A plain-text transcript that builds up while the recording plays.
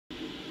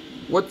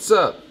What's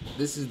up?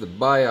 This is the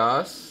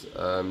BIOS.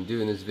 I'm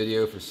doing this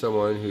video for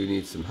someone who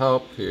needs some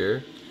help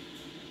here.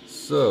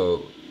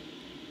 So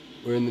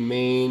we're in the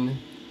main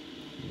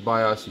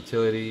BIOS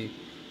utility.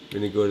 We're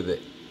going to go to the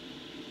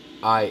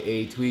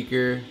IA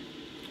tweaker.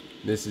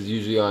 This is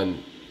usually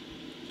on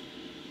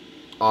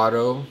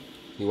auto.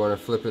 You want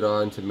to flip it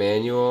on to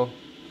manual,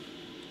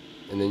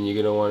 and then you're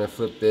going to want to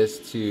flip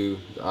this to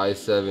the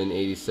i7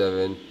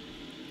 87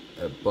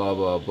 blah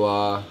blah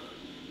blah,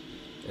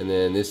 and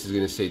then this is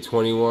going to say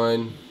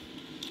 21.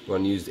 You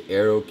want to use the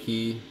arrow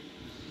key,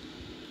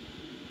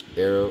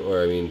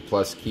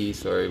 plus key,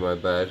 sorry, my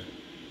bad.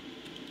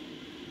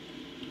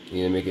 You're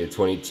going to make it a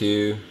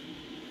 22.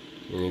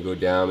 You're going to go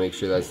down, make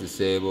sure that's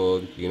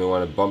disabled. You're going to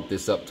want to bump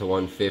this up to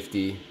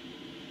 150.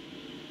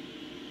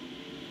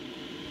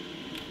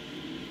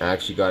 I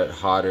actually got it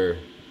hotter.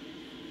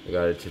 I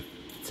got it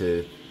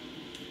to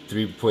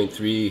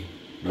 3.3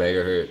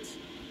 megahertz.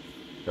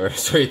 Or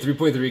sorry,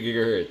 3.3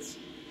 gigahertz.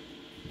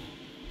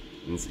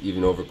 And it's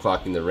even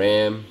overclocking the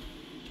RAM.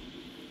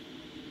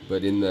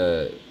 But in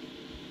the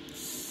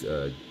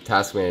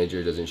task manager,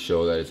 it doesn't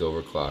show that it's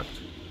overclocked.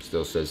 It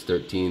still says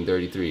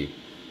 1333.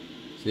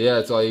 So yeah,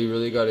 that's all you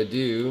really got to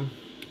do.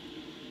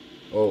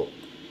 Oh,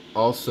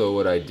 also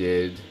what I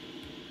did,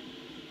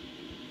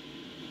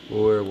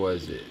 where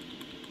was it?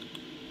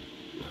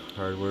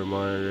 Hardware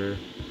monitor.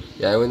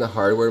 Yeah, I went in the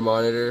hardware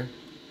monitor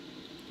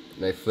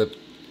and I flipped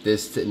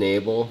this to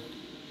enable,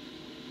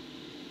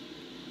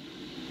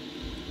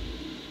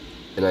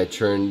 and I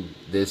turned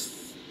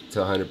this to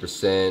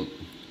 100%.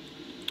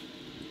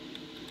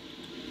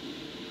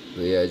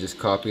 But yeah, I just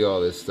copy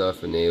all this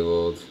stuff,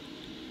 enabled,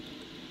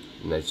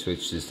 and I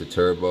switched this to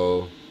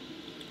turbo.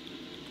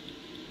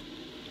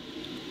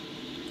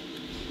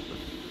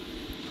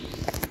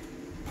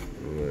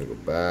 I'm gonna go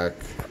back.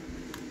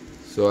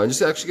 So I'm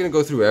just actually going to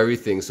go through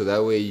everything so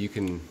that way you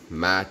can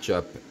match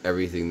up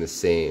everything the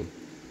same.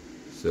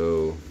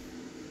 So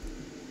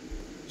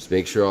just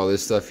make sure all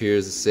this stuff here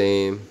is the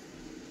same.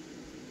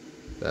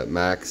 That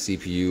max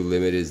CPU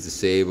limit is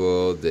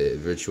disabled. The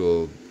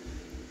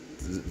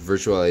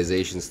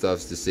virtualization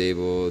stuff's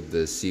disabled. The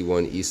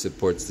C1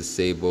 support's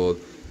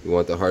disabled. You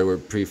want the hardware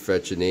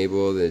prefetch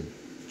enabled. The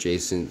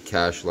adjacent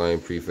cache line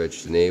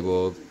prefetch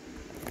enabled.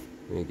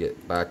 Let me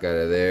get back out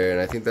of there, and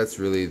I think that's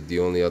really the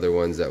only other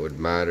ones that would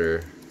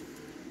matter.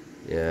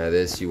 Yeah,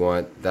 you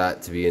want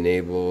that to be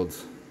enabled.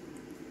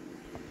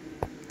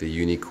 The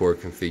Unicore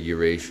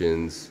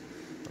configurations,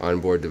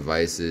 onboard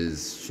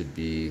devices should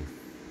be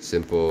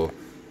simple.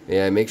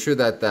 Yeah, make sure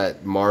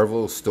that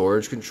Marvel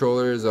storage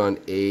controller is on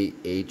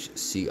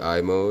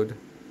AHCI mode.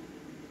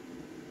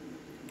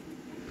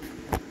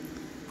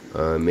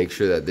 Make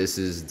sure that this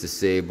is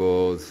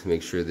disabled.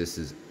 Make sure this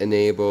is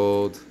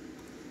enabled.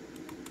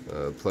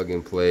 Plug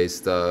and play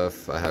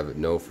stuff, I have it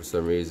no for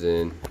some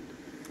reason.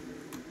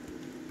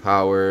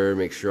 Power,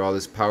 make sure all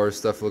this power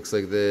stuff looks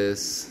like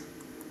this.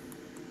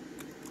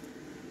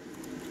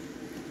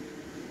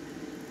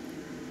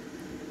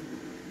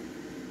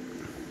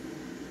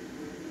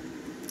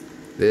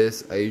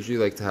 This, I usually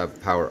like to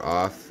have power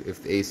off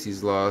if the AC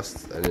is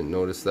lost. I didn't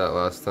notice that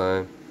last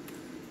time,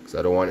 because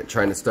I don't want it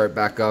trying to start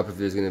back up if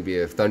there's going to be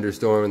a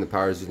thunderstorm and the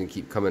power is just going to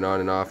keep coming on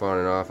and off, on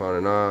and off, on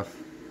and off.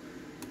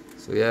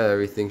 So yeah,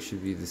 everything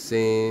should be the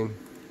same.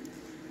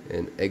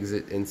 And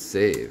exit and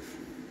save.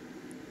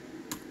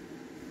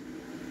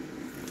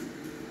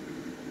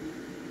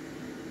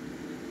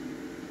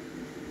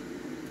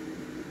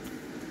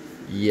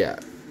 Yeah.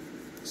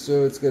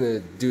 So it's gonna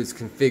do its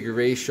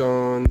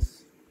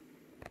configurations.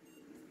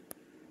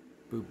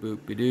 Boop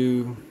boop be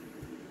doo.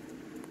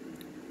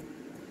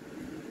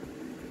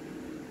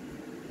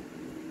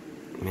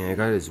 Man, I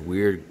got this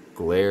weird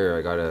glare.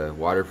 I got a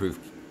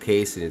waterproof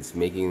case and it's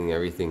making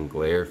everything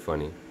glare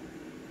funny.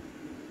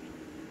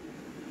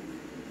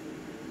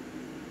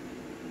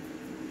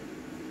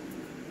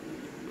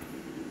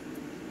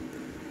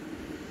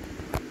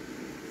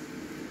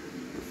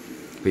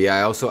 But yeah,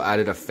 I also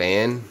added a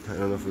fan. I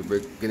don't know if we're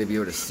gonna be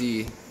able to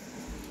see.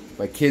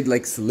 My kid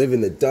likes to live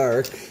in the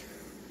dark,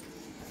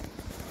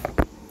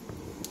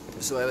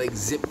 so I like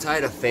zip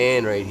tied a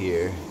fan right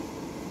here.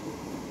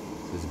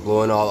 So it's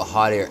blowing all the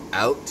hot air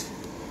out,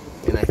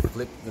 and I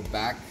flipped the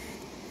back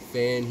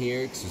fan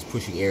here because it's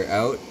pushing air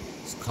out.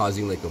 It's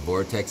causing like a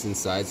vortex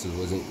inside, so it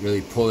wasn't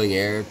really pulling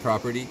air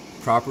properly.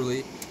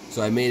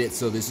 So I made it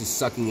so this is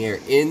sucking air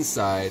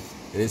inside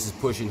and this is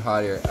pushing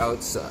hot air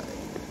outside.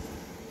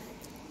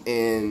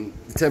 And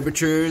the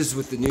temperatures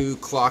with the new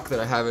clock that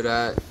I have it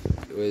at,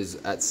 it was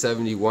at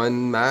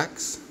 71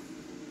 max.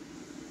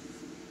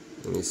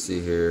 Let me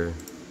see here.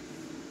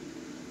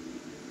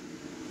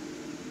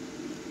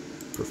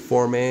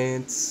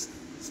 Performance.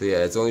 So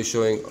yeah, it's only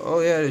showing, oh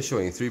yeah, it's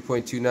showing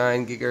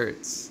 3.29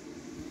 gigahertz.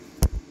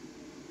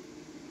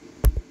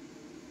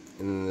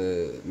 And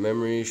the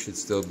memory should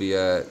still be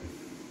at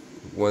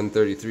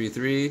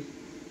 133.3.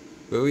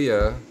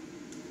 Booyah.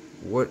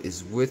 What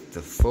is with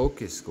the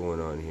focus going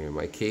on here?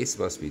 My case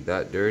must be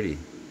that dirty.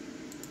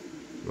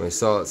 My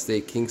solid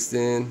state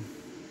Kingston,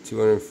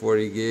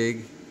 240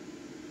 gig.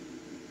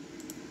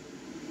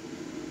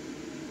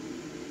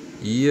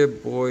 Yeah,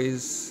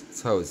 boys,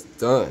 that's how it's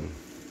done.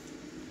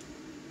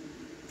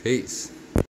 Peace.